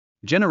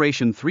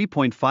Generation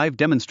 3.5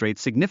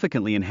 demonstrates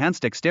significantly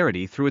enhanced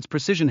dexterity through its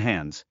precision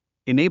hands,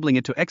 enabling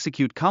it to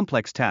execute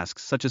complex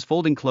tasks such as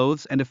folding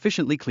clothes and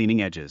efficiently cleaning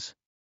edges.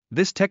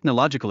 This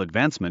technological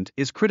advancement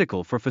is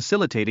critical for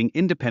facilitating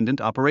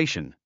independent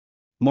operation.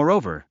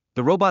 Moreover,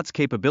 the robot's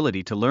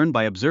capability to learn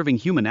by observing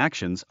human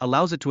actions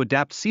allows it to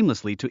adapt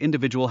seamlessly to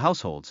individual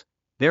households,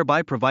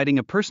 thereby providing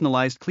a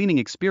personalized cleaning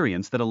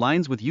experience that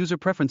aligns with user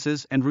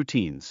preferences and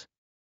routines.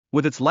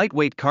 With its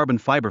lightweight carbon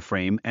fiber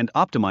frame and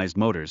optimized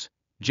motors,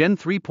 Gen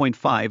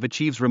 3.5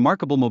 achieves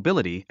remarkable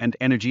mobility and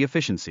energy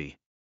efficiency.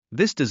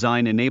 This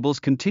design enables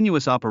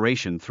continuous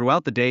operation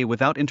throughout the day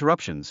without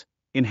interruptions,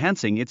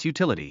 enhancing its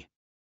utility.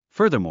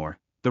 Furthermore,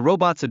 the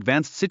robot's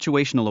advanced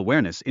situational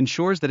awareness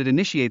ensures that it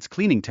initiates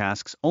cleaning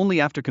tasks only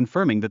after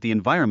confirming that the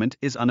environment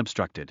is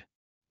unobstructed.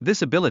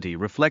 This ability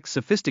reflects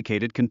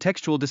sophisticated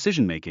contextual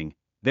decision-making,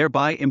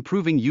 thereby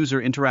improving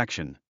user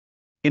interaction.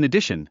 In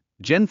addition,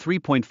 Gen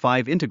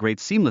 3.5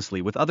 integrates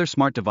seamlessly with other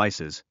smart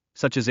devices,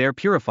 such as air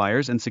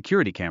purifiers and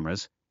security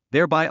cameras,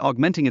 thereby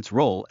augmenting its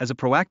role as a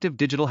proactive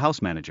digital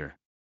house manager.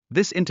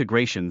 This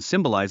integration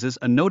symbolizes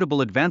a notable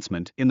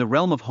advancement in the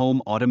realm of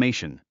home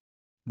automation.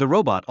 The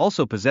robot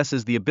also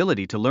possesses the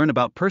ability to learn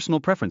about personal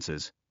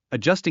preferences,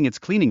 adjusting its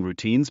cleaning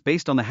routines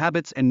based on the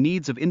habits and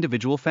needs of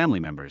individual family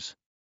members.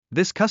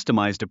 This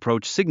customized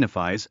approach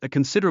signifies a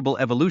considerable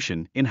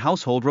evolution in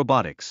household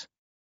robotics.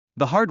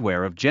 The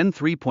hardware of Gen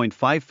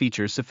 3.5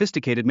 features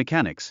sophisticated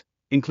mechanics,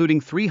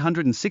 including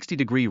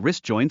 360-degree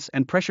wrist joints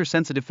and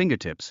pressure-sensitive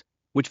fingertips,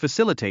 which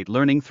facilitate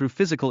learning through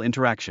physical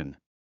interaction.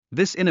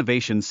 This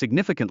innovation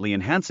significantly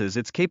enhances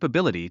its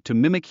capability to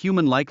mimic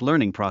human-like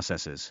learning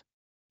processes.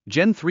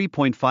 Gen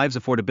 3.5's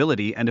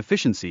affordability and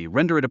efficiency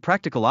render it a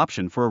practical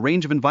option for a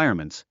range of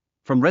environments,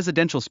 from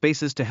residential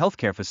spaces to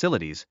healthcare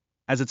facilities,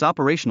 as its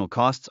operational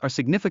costs are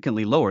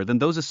significantly lower than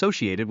those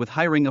associated with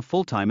hiring a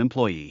full-time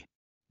employee.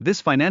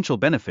 This financial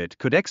benefit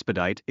could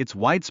expedite its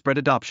widespread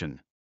adoption.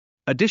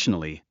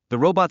 Additionally, the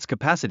robot's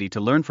capacity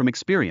to learn from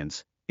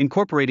experience,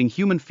 incorporating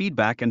human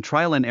feedback and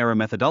trial-and-error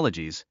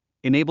methodologies,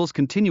 enables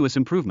continuous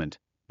improvement,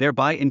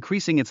 thereby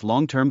increasing its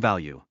long-term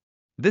value.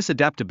 This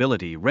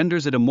adaptability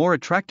renders it a more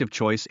attractive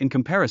choice in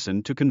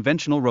comparison to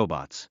conventional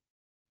robots.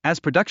 As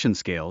production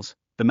scales,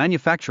 the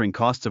manufacturing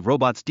costs of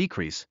robots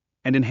decrease,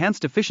 and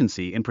enhanced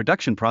efficiency in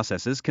production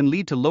processes can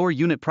lead to lower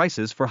unit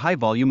prices for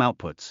high-volume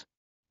outputs.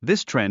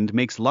 This trend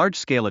makes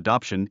large-scale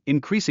adoption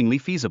increasingly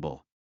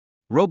feasible.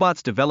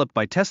 Robots developed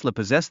by Tesla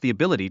possess the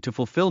ability to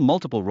fulfill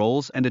multiple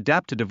roles and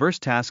adapt to diverse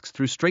tasks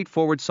through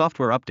straightforward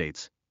software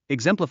updates,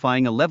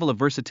 exemplifying a level of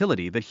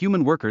versatility that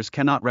human workers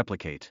cannot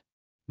replicate.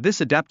 This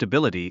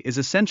adaptability is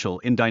essential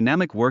in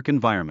dynamic work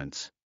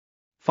environments.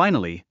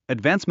 Finally,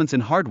 advancements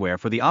in hardware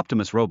for the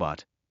Optimus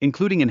robot,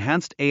 including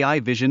enhanced AI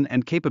vision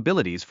and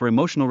capabilities for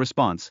emotional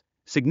response,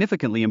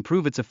 significantly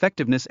improve its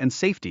effectiveness and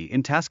safety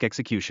in task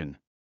execution.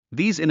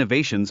 These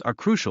innovations are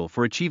crucial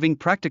for achieving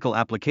practical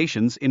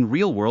applications in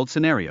real-world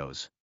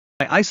scenarios.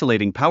 By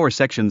isolating power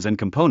sections and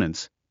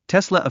components,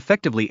 Tesla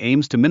effectively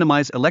aims to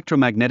minimize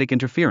electromagnetic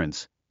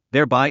interference,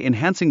 thereby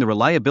enhancing the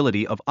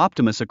reliability of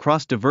Optimus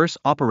across diverse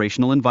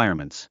operational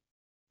environments.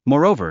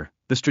 Moreover,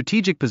 the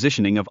strategic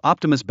positioning of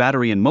Optimus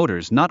battery and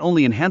motors not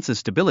only enhances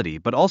stability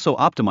but also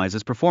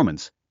optimizes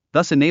performance,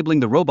 thus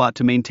enabling the robot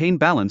to maintain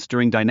balance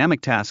during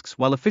dynamic tasks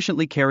while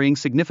efficiently carrying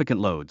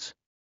significant loads.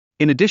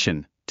 In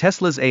addition,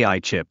 Tesla's AI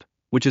chip,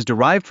 which is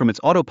derived from its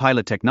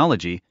autopilot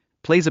technology,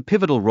 plays a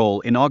pivotal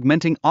role in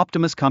augmenting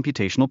Optimus'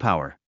 computational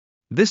power.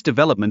 This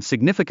development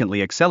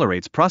significantly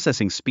accelerates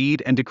processing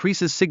speed and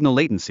decreases signal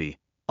latency,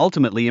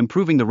 ultimately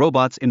improving the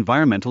robot's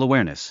environmental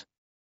awareness.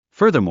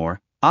 Furthermore,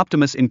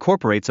 Optimus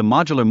incorporates a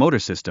modular motor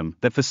system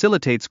that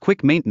facilitates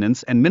quick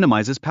maintenance and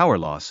minimizes power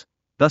loss,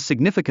 thus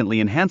significantly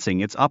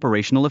enhancing its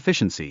operational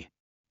efficiency.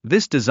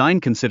 This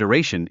design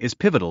consideration is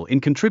pivotal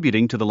in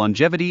contributing to the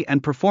longevity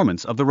and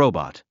performance of the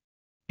robot.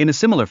 In a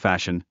similar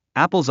fashion,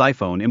 Apple's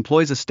iPhone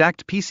employs a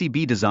stacked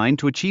PCB design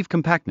to achieve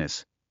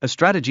compactness, a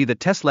strategy that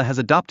Tesla has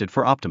adopted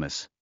for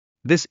Optimus.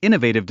 This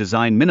innovative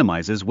design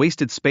minimizes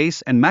wasted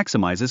space and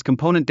maximizes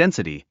component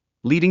density,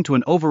 leading to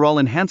an overall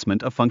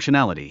enhancement of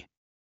functionality.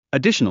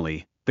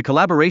 Additionally, the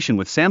collaboration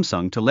with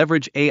Samsung to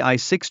leverage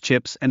AI6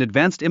 chips and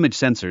advanced image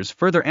sensors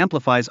further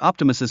amplifies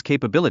Optimus's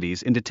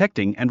capabilities in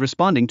detecting and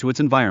responding to its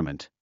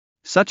environment.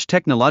 Such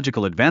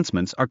technological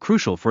advancements are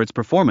crucial for its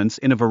performance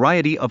in a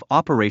variety of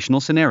operational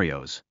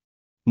scenarios.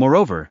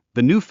 Moreover,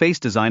 the new face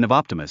design of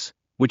Optimus,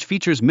 which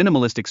features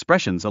minimalist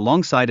expressions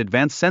alongside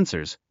advanced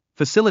sensors,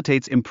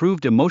 facilitates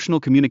improved emotional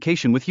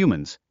communication with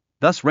humans,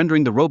 thus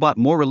rendering the robot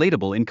more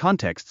relatable in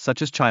contexts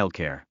such as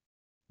childcare.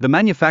 The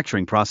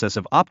manufacturing process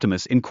of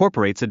Optimus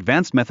incorporates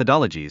advanced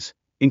methodologies,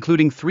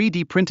 including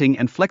 3D printing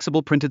and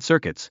flexible printed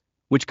circuits,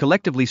 which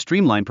collectively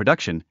streamline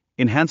production,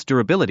 enhance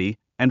durability,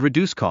 and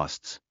reduce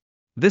costs.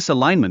 This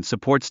alignment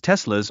supports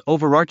Tesla's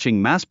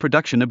overarching mass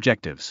production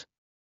objectives.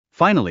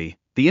 Finally,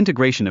 the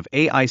integration of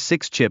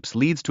AI6 chips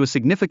leads to a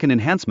significant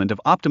enhancement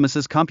of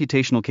Optimus's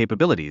computational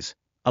capabilities,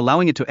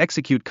 allowing it to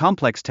execute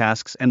complex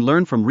tasks and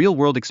learn from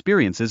real-world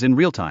experiences in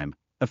real time,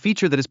 a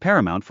feature that is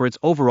paramount for its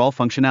overall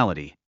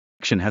functionality.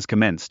 Production has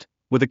commenced,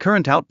 with a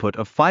current output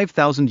of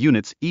 5,000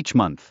 units each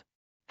month.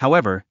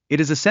 However, it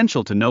is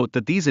essential to note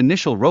that these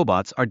initial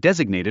robots are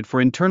designated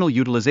for internal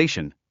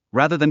utilization,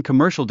 rather than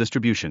commercial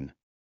distribution.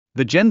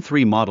 The Gen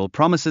 3 model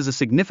promises a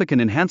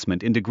significant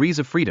enhancement in degrees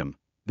of freedom,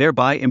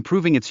 thereby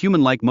improving its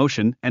human-like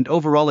motion and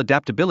overall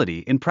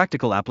adaptability in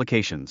practical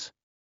applications.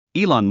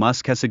 Elon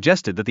Musk has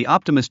suggested that the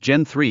Optimus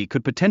Gen 3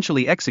 could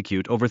potentially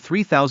execute over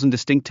 3,000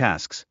 distinct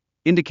tasks,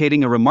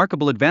 indicating a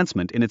remarkable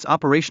advancement in its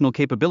operational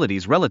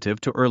capabilities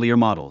relative to earlier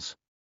models.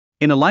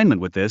 In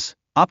alignment with this,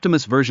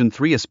 Optimus version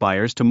 3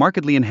 aspires to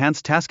markedly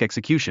enhance task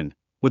execution,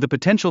 with a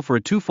potential for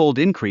a twofold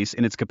increase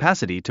in its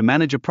capacity to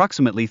manage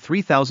approximately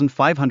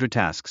 3,500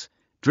 tasks,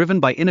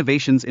 driven by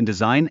innovations in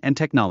design and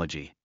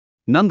technology.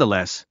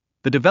 Nonetheless,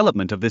 the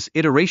development of this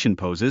iteration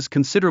poses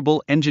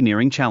considerable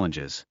engineering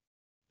challenges.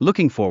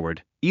 Looking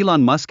forward,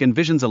 Elon Musk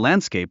envisions a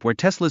landscape where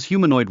Tesla's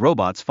humanoid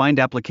robots find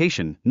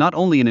application not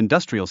only in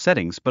industrial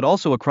settings but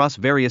also across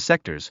various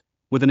sectors,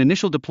 with an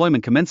initial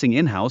deployment commencing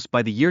in-house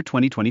by the year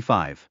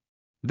 2025.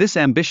 This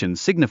ambition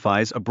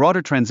signifies a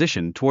broader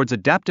transition towards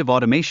adaptive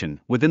automation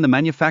within the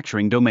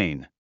manufacturing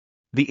domain.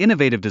 The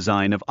innovative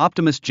design of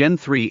Optimus Gen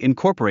 3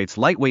 incorporates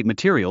lightweight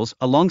materials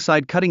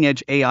alongside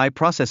cutting-edge AI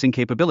processing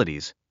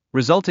capabilities,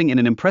 resulting in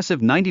an impressive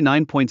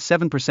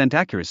 99.7%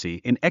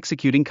 accuracy in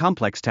executing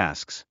complex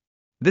tasks.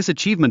 This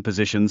achievement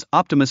positions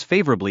Optimus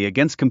favorably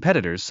against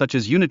competitors such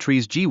as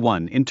Unitree's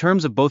G1 in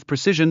terms of both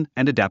precision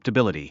and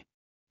adaptability.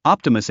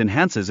 Optimus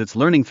enhances its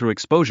learning through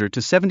exposure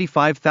to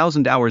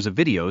 75,000 hours of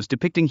videos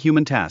depicting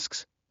human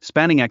tasks,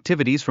 spanning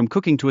activities from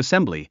cooking to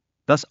assembly,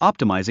 thus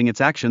optimizing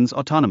its actions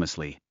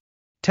autonomously.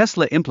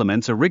 Tesla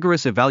implements a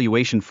rigorous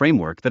evaluation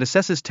framework that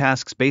assesses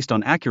tasks based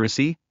on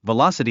accuracy,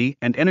 velocity,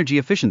 and energy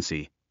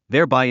efficiency,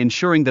 thereby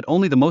ensuring that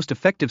only the most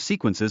effective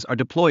sequences are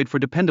deployed for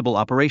dependable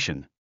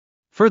operation.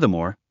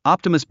 Furthermore,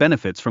 Optimus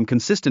benefits from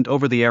consistent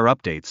over-the-air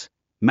updates,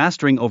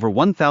 mastering over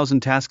 1,000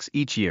 tasks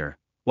each year,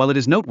 while it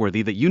is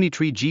noteworthy that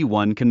Unitree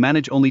G1 can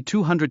manage only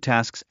 200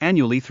 tasks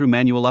annually through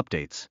manual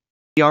updates.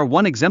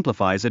 R1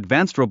 exemplifies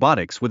advanced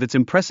robotics with its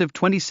impressive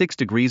 26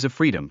 degrees of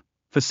freedom,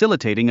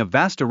 facilitating a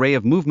vast array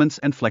of movements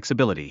and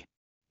flexibility.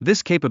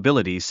 This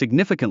capability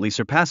significantly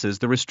surpasses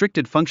the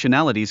restricted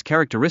functionalities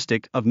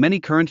characteristic of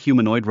many current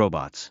humanoid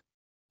robots.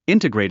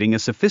 Integrating a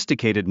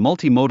sophisticated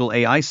multimodal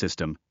AI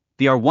system,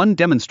 the R1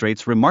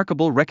 demonstrates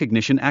remarkable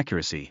recognition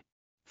accuracy.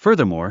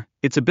 Furthermore,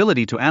 its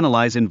ability to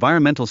analyze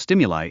environmental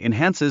stimuli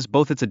enhances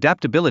both its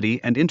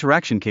adaptability and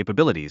interaction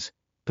capabilities,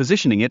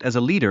 positioning it as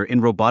a leader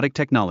in robotic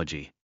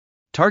technology.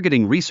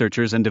 Targeting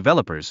researchers and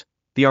developers,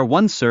 the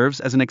R1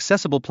 serves as an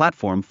accessible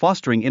platform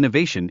fostering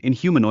innovation in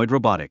humanoid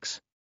robotics.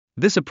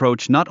 This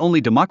approach not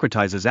only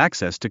democratizes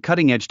access to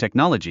cutting-edge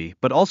technology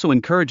but also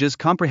encourages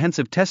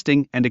comprehensive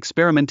testing and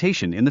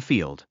experimentation in the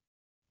field.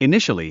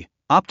 Initially,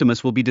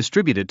 Optimus will be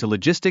distributed to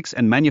logistics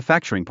and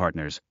manufacturing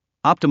partners,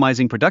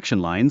 optimizing production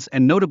lines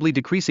and notably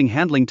decreasing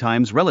handling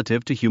times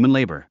relative to human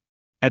labor.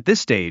 At this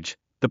stage,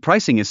 the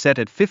pricing is set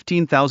at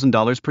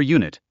 $15,000 per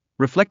unit,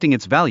 reflecting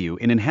its value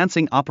in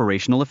enhancing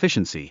operational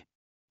efficiency.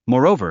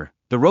 Moreover,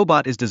 the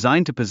robot is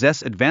designed to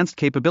possess advanced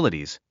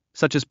capabilities,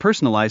 such as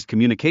personalized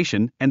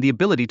communication and the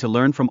ability to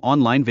learn from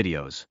online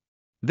videos.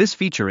 This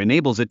feature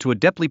enables it to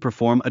adeptly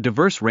perform a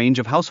diverse range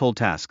of household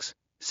tasks,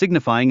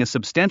 signifying a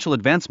substantial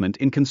advancement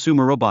in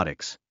consumer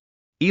robotics.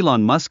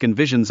 Elon Musk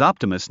envisions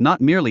Optimus not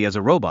merely as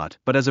a robot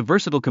but as a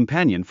versatile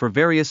companion for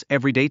various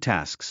everyday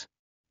tasks.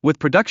 With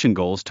production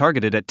goals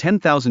targeted at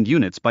 10,000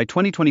 units by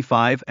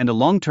 2025 and a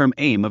long-term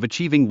aim of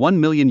achieving 1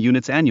 million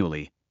units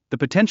annually, the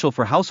potential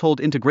for household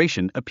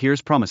integration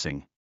appears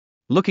promising.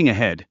 Looking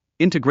ahead,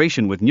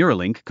 integration with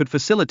Neuralink could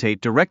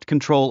facilitate direct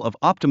control of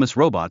Optimus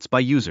robots by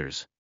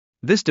users.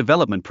 This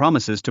development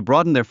promises to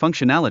broaden their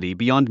functionality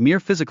beyond mere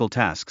physical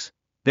tasks,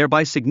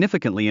 thereby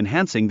significantly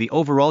enhancing the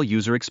overall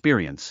user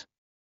experience.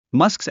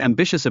 Musk's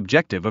ambitious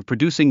objective of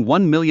producing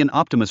 1 million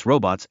Optimus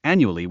robots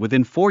annually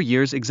within 4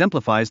 years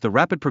exemplifies the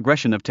rapid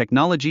progression of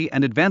technology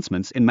and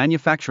advancements in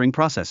manufacturing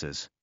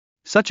processes.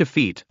 Such a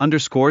feat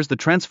underscores the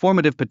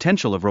transformative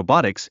potential of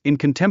robotics in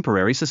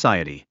contemporary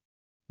society.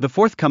 The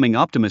forthcoming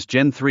Optimus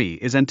Gen 3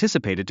 is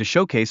anticipated to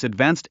showcase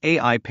advanced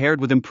AI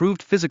paired with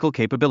improved physical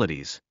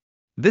capabilities.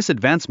 This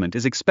advancement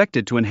is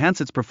expected to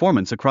enhance its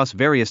performance across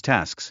various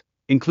tasks,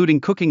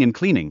 including cooking and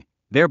cleaning,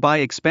 thereby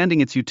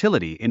expanding its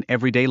utility in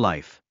everyday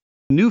life.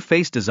 The new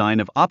face design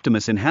of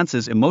Optimus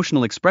enhances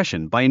emotional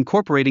expression by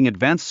incorporating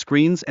advanced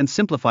screens and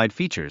simplified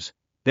features,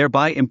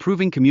 thereby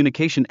improving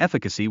communication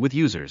efficacy with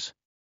users.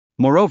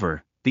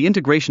 Moreover, the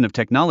integration of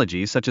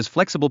technologies such as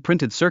flexible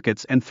printed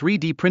circuits and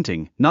 3D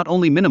printing not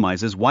only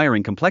minimizes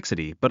wiring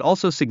complexity but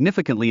also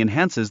significantly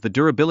enhances the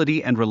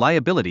durability and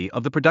reliability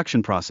of the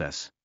production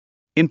process.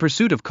 In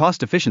pursuit of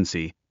cost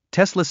efficiency,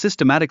 Tesla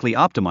systematically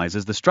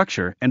optimizes the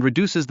structure and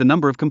reduces the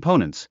number of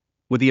components,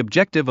 with the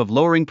objective of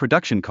lowering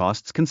production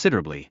costs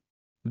considerably.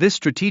 This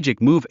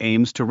strategic move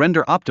aims to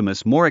render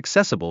Optimus more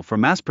accessible for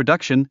mass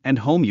production and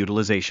home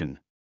utilization.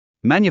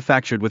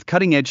 Manufactured with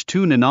cutting-edge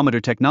 2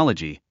 nanometer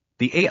technology,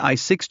 the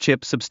AI6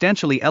 chip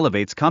substantially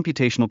elevates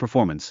computational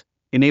performance,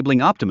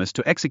 enabling Optimus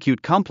to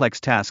execute complex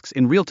tasks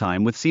in real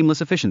time with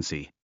seamless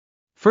efficiency.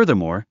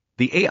 Furthermore,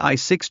 the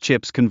AI6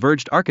 chip's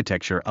converged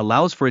architecture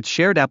allows for its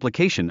shared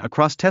application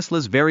across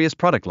Tesla's various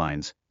product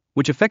lines,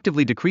 which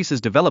effectively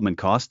decreases development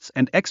costs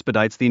and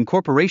expedites the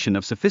incorporation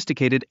of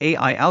sophisticated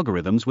AI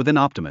algorithms within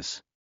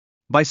Optimus.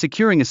 By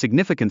securing a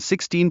significant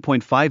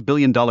 $16.5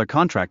 billion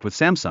contract with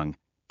Samsung,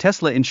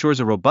 Tesla ensures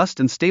a robust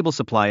and stable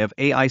supply of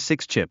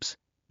AI6 chips,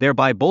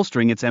 thereby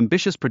bolstering its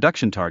ambitious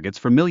production targets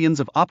for millions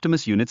of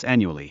Optimus units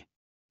annually.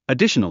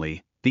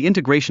 Additionally, the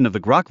integration of the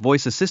Grok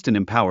voice assistant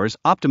empowers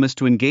Optimus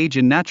to engage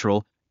in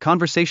natural,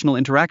 conversational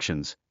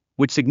interactions,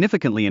 which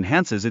significantly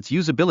enhances its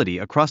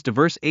usability across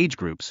diverse age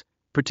groups,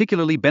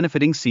 particularly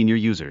benefiting senior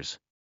users.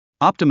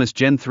 Optimus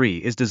Gen 3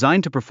 is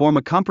designed to perform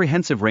a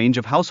comprehensive range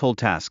of household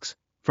tasks,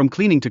 from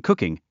cleaning to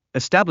cooking,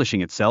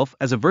 establishing itself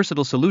as a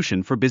versatile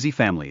solution for busy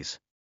families.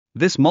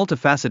 This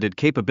multifaceted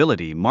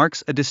capability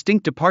marks a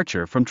distinct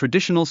departure from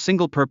traditional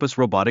single-purpose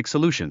robotic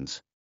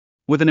solutions.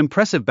 With an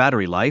impressive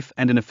battery life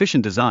and an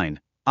efficient design,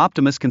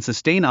 Optimus can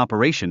sustain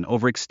operation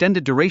over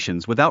extended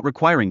durations without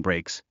requiring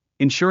breaks,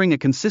 ensuring a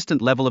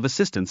consistent level of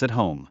assistance at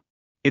home.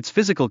 Its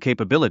physical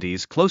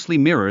capabilities closely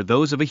mirror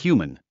those of a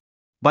human.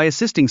 By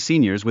assisting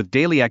seniors with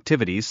daily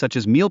activities such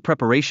as meal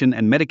preparation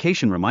and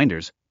medication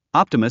reminders,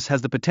 Optimus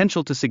has the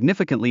potential to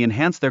significantly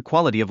enhance their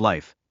quality of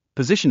life,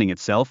 positioning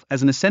itself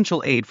as an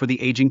essential aid for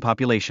the aging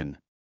population.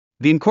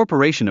 The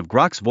incorporation of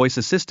Grok's voice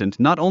assistant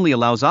not only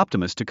allows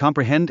Optimus to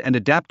comprehend and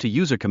adapt to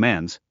user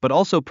commands, but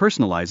also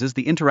personalizes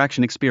the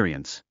interaction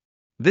experience.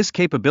 This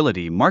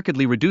capability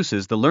markedly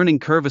reduces the learning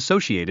curve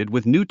associated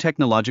with new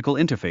technological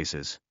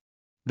interfaces.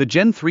 The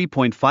Gen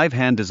 3.5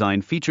 hand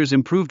design features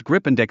improved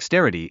grip and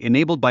dexterity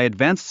enabled by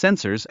advanced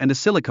sensors and a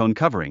silicone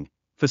covering,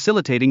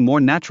 facilitating more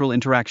natural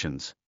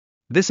interactions.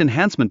 This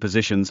enhancement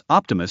positions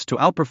Optimus to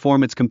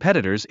outperform its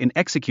competitors in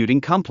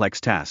executing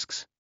complex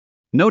tasks.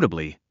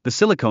 Notably, the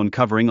silicone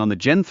covering on the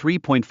Gen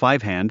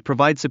 3.5 hand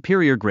provides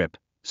superior grip,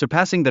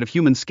 surpassing that of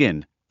human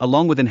skin,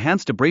 along with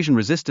enhanced abrasion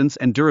resistance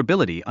and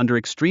durability under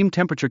extreme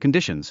temperature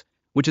conditions,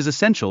 which is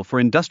essential for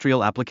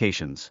industrial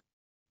applications.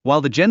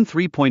 While the Gen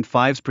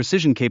 3.5's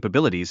precision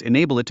capabilities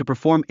enable it to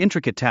perform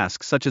intricate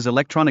tasks such as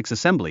electronics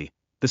assembly,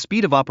 the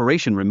speed of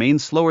operation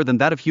remains slower than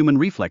that of human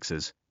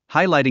reflexes,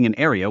 highlighting an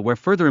area where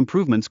further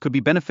improvements could be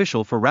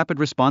beneficial for rapid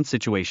response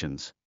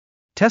situations.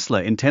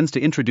 Tesla intends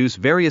to introduce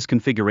various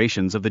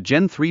configurations of the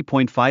Gen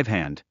 3.5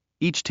 hand,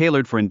 each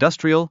tailored for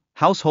industrial,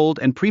 household,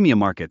 and premium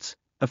markets,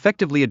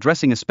 effectively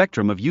addressing a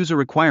spectrum of user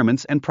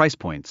requirements and price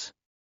points.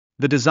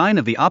 The design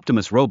of the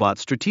Optimus robot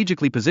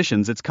strategically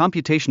positions its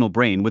computational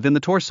brain within the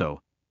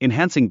torso,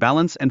 enhancing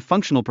balance and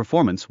functional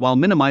performance while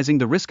minimizing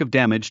the risk of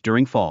damage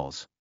during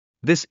falls.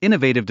 This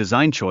innovative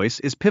design choice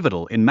is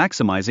pivotal in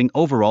maximizing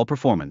overall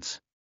performance.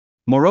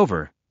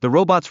 Moreover, the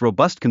robot's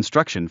robust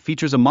construction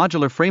features a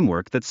modular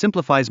framework that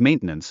simplifies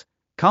maintenance,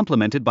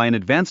 complemented by an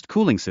advanced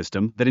cooling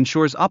system that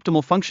ensures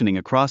optimal functioning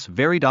across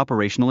varied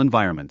operational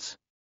environments.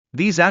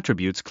 These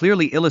attributes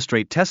clearly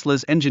illustrate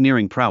Tesla's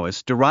engineering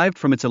prowess derived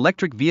from its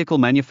electric vehicle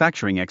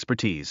manufacturing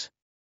expertise.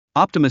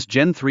 Optimus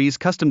Gen 3's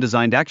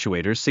custom-designed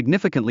actuators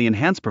significantly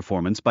enhance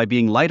performance by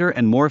being lighter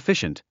and more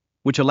efficient,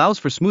 which allows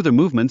for smoother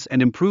movements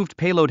and improved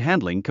payload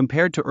handling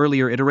compared to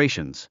earlier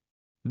iterations.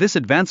 This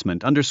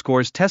advancement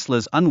underscores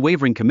Tesla's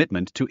unwavering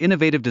commitment to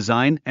innovative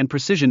design and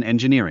precision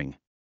engineering.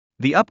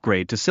 The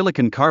upgrade to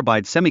silicon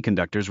carbide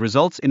semiconductors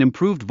results in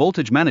improved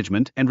voltage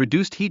management and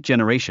reduced heat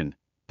generation,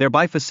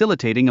 thereby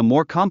facilitating a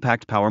more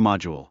compact power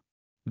module.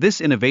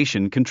 This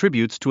innovation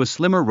contributes to a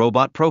slimmer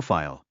robot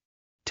profile.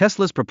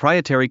 Tesla's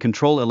proprietary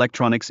control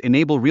electronics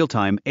enable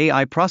real-time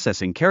AI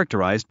processing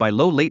characterized by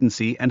low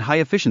latency and high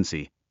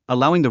efficiency,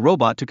 allowing the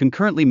robot to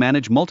concurrently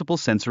manage multiple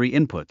sensory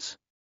inputs.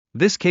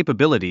 This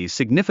capability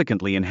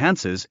significantly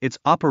enhances its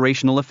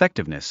operational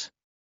effectiveness.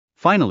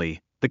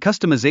 Finally, the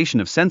customization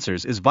of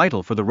sensors is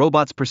vital for the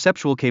robot's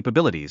perceptual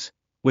capabilities,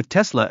 with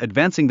Tesla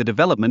advancing the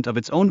development of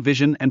its own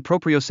vision and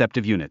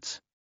proprioceptive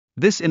units.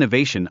 This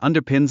innovation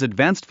underpins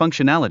advanced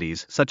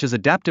functionalities such as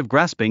adaptive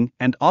grasping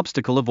and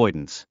obstacle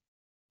avoidance.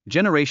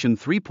 Generation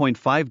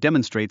 3.5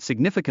 demonstrates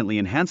significantly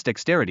enhanced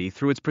dexterity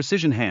through its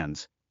precision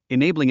hands,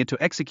 enabling it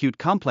to execute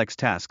complex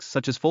tasks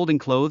such as folding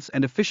clothes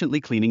and efficiently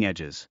cleaning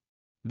edges.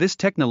 This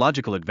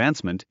technological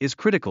advancement is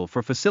critical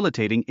for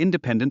facilitating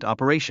independent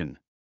operation.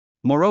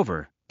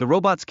 Moreover, the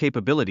robot's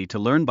capability to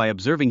learn by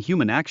observing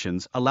human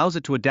actions allows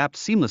it to adapt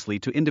seamlessly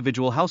to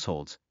individual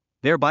households,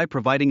 thereby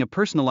providing a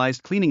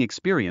personalized cleaning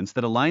experience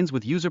that aligns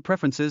with user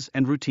preferences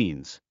and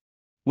routines.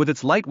 With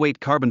its lightweight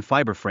carbon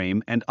fiber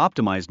frame and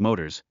optimized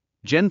motors,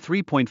 Gen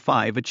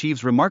 3.5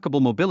 achieves remarkable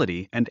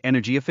mobility and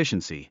energy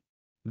efficiency.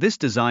 This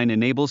design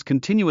enables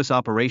continuous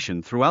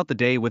operation throughout the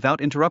day without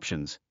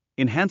interruptions,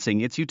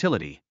 enhancing its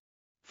utility.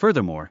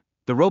 Furthermore,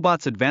 the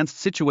robot's advanced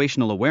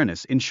situational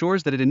awareness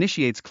ensures that it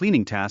initiates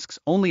cleaning tasks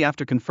only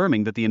after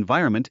confirming that the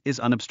environment is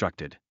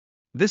unobstructed.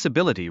 This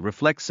ability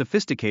reflects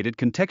sophisticated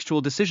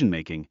contextual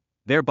decision-making,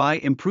 thereby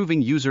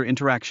improving user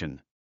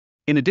interaction.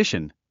 In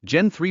addition,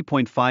 Gen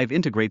 3.5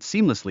 integrates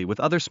seamlessly with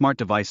other smart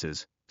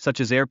devices, such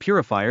as air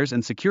purifiers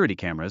and security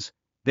cameras,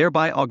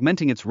 thereby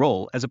augmenting its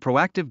role as a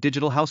proactive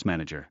digital house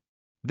manager.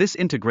 This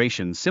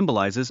integration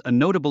symbolizes a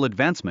notable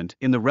advancement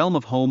in the realm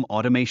of home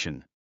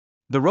automation.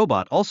 The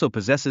robot also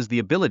possesses the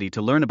ability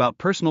to learn about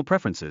personal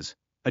preferences,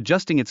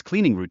 adjusting its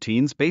cleaning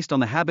routines based on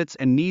the habits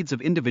and needs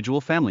of individual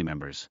family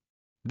members.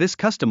 This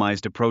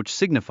customized approach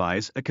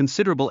signifies a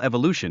considerable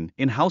evolution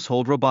in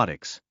household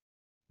robotics.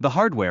 The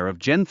hardware of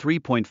Gen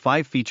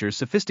 3.5 features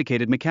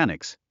sophisticated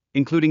mechanics,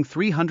 including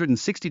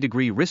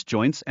 360-degree wrist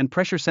joints and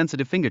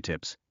pressure-sensitive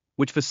fingertips,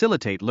 which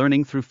facilitate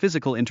learning through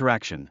physical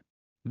interaction.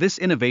 This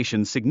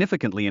innovation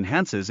significantly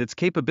enhances its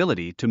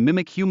capability to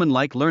mimic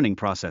human-like learning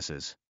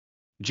processes.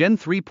 Gen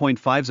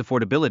 3.5's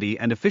affordability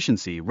and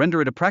efficiency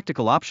render it a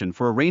practical option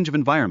for a range of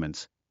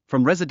environments,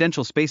 from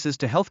residential spaces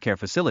to healthcare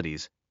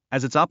facilities,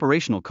 as its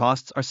operational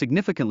costs are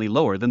significantly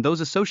lower than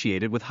those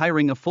associated with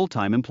hiring a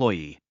full-time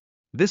employee.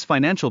 This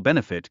financial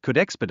benefit could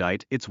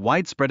expedite its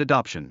widespread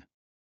adoption.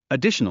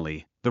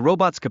 Additionally, the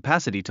robot's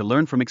capacity to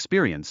learn from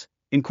experience,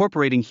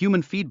 incorporating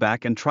human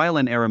feedback and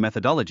trial-and-error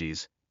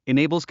methodologies,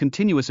 enables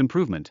continuous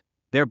improvement,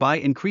 thereby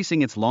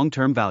increasing its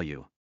long-term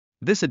value.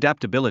 This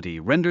adaptability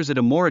renders it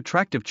a more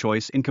attractive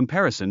choice in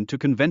comparison to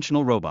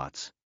conventional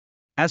robots.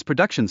 As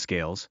production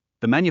scales,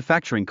 the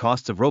manufacturing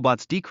costs of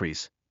robots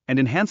decrease, and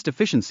enhanced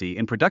efficiency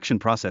in production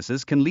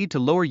processes can lead to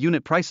lower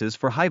unit prices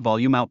for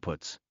high-volume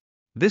outputs.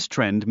 This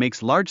trend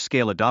makes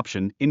large-scale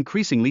adoption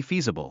increasingly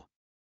feasible.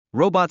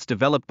 Robots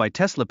developed by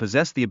Tesla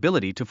possess the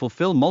ability to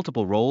fulfill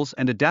multiple roles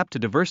and adapt to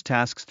diverse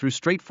tasks through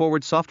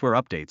straightforward software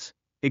updates,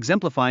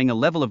 exemplifying a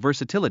level of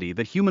versatility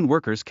that human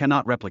workers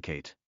cannot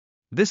replicate.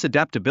 This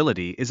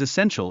adaptability is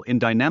essential in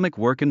dynamic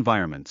work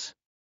environments.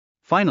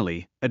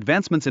 Finally,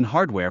 advancements in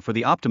hardware for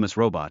the Optimus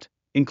robot,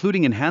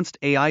 including enhanced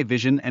AI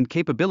vision and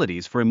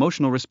capabilities for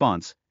emotional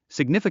response,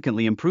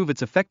 significantly improve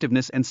its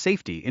effectiveness and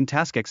safety in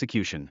task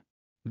execution.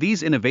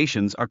 These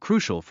innovations are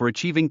crucial for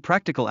achieving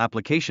practical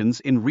applications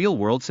in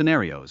real-world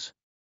scenarios.